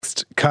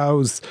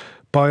cows,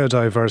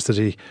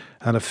 biodiversity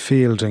and a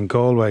field in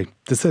Galway.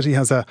 The city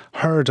has a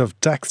herd of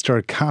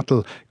Dexter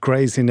cattle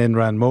grazing in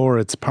Ranmore.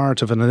 It's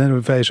part of an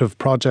innovative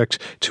project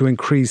to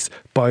increase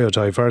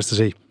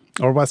biodiversity.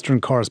 Our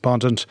Western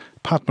correspondent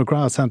Pat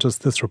McGrath sent us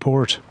this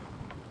report.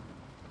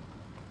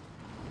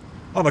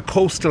 On a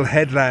coastal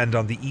headland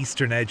on the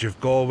eastern edge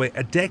of Galway,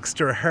 a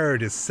Dexter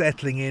herd is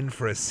settling in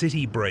for a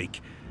city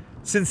break.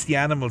 Since the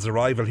animals'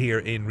 arrival here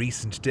in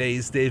recent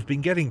days, they've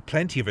been getting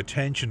plenty of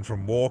attention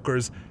from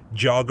walkers,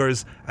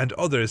 joggers and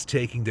others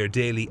taking their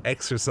daily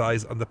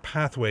exercise on the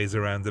pathways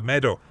around the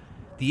meadow.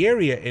 The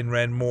area in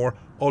Ranmore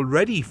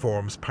already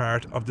forms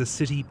part of the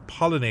city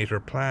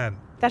pollinator plan.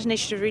 That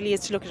initiative really is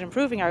to look at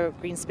improving our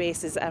green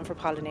spaces for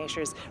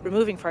pollinators,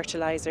 removing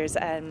fertilisers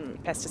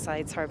and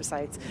pesticides,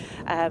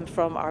 herbicides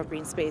from our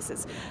green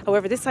spaces.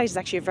 However, this site is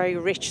actually a very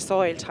rich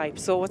soil type,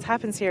 so what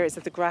happens here is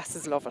that the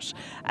grasses love it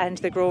and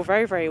they grow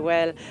very, very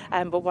well.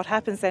 But what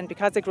happens then,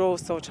 because they grow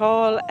so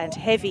tall and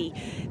heavy,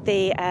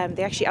 they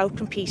actually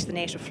outcompete the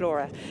native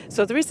flora.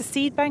 So there is a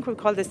seed bank. We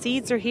call the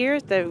seeds are here.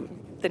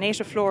 The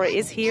native flora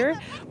is here,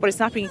 but it's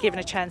not being given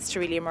a chance to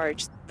really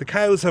emerge. The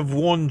cows have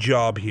one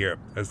job here,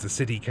 as the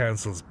City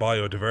Council's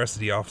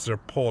biodiversity officer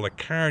Paula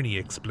Carney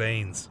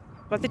explains.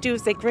 What they do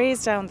is they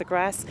graze down the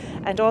grass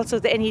and also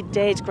any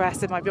dead grass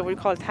that might be what we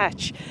call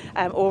thatch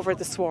over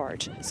the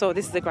sward. So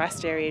this is the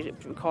grassed area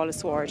we call a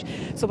sward.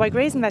 So by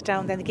grazing that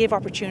down, then they give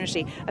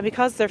opportunity. And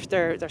because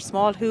they're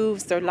small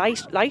hooves, they're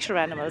lighter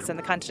animals than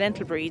the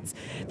continental breeds,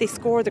 they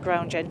score the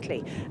ground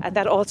gently. And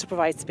that also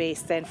provides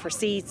space then for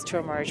seeds to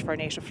emerge for our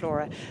native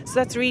flora. So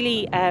that's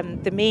really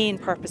the main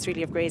purpose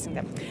really of grazing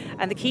them.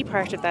 And the key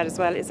part of that as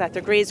well is that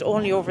they're grazed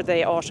only over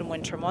the autumn,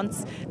 winter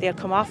months. They'll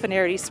come off in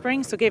early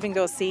spring, so giving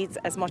those seeds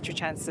as much a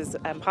chance as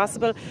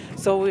possible.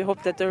 So we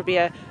hope that there'll be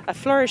a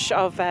flourish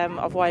of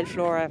wild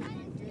flora,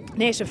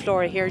 native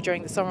flora here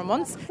during the summer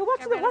months. So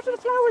what are the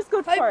flowers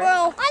good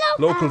for?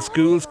 Local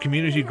schools,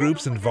 community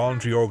groups and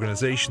voluntary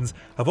organisations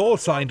have all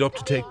signed up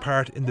to take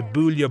part in the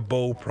Boolia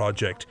Bow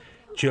project.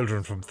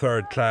 Children from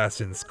third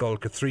class in Scoil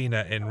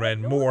Cathrina in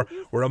Ranmore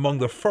were among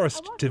the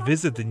first to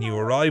visit the new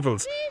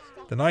arrivals.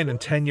 The 9 and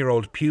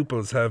 10-year-old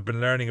pupils have been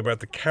learning about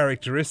the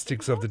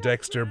characteristics of the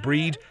Dexter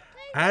breed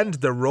and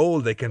the role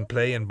they can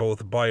play in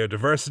both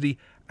biodiversity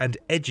and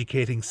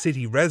educating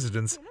city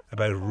residents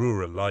about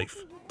rural life.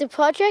 The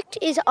project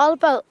is all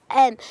about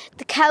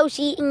the cows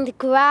eating the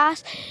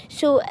grass,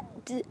 so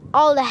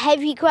all the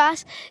heavy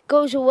grass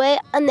goes away,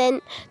 and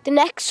then the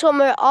next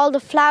summer all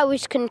the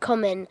flowers can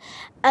come in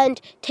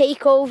and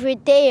take over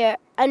there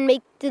and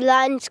make the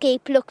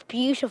landscape look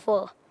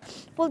beautiful.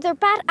 Well, they're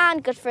bad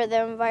and good for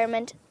the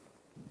environment,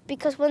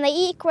 because when they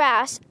eat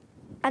grass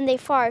and they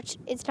fart,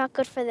 it's not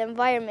good for the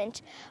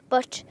environment.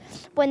 But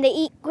when they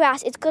eat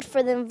grass, it's good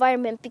for the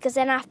environment, because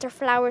then after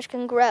flowers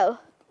can grow.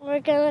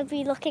 We're going to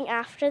be looking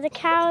after the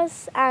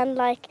cows and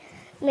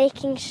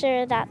making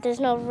sure that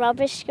there's no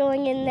rubbish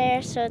going in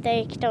there, so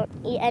they don't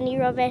eat any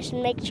rubbish,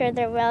 and make sure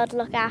they're well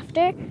looked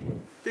after.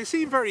 They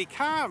seem very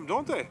calm,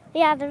 don't they?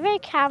 Yeah, they're very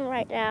calm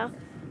right now.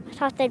 I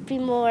thought they'd be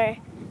more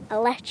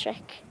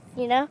electric,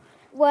 you know?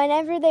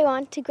 Whenever they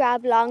want to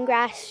grab long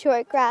grass,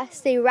 short grass,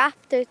 they wrap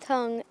their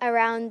tongue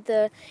around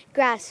the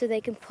grass so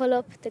they can pull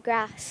up the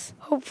grass.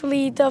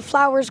 Hopefully the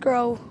flowers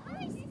grow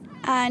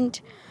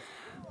and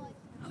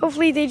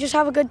hopefully they just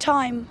have a good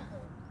time.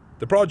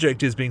 The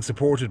project is being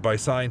supported by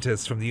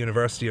scientists from the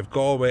University of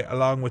Galway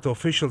along with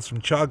officials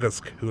from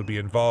Teagasc who will be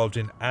involved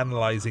in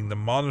analysing the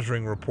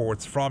monitoring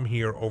reports from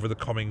here over the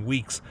coming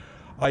weeks.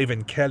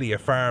 Ivan Kelly, a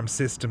farm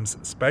systems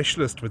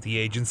specialist with the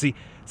agency,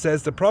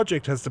 says the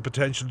project has the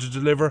potential to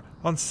deliver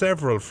on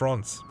several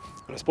fronts.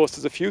 I suppose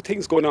there's a few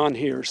things going on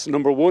here. So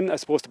number one, I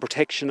suppose the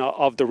protection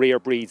of the rare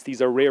breeds.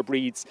 These are rare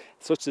breeds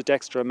such as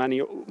Dexter and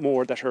many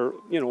more that are,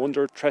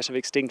 under threat of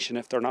extinction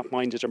if they're not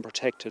minded and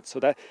protected. So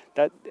that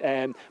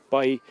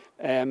by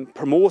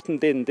promoting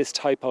then this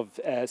type of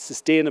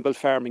sustainable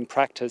farming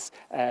practice,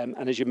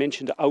 and as you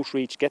mentioned,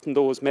 outreach, getting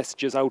those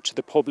messages out to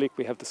the public.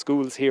 We have the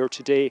schools here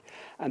today,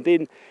 and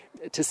then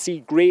to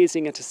see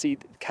grazing and to see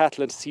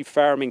cattle and to see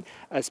farming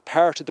as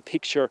part of the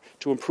picture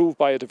to improve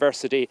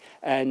biodiversity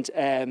and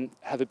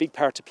have a big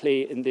part to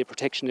play in the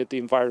protection of the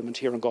environment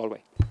here in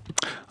Galway.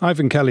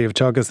 Ivan Kelly of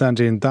Teagasc, and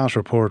in that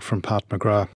report from Pat McGrath.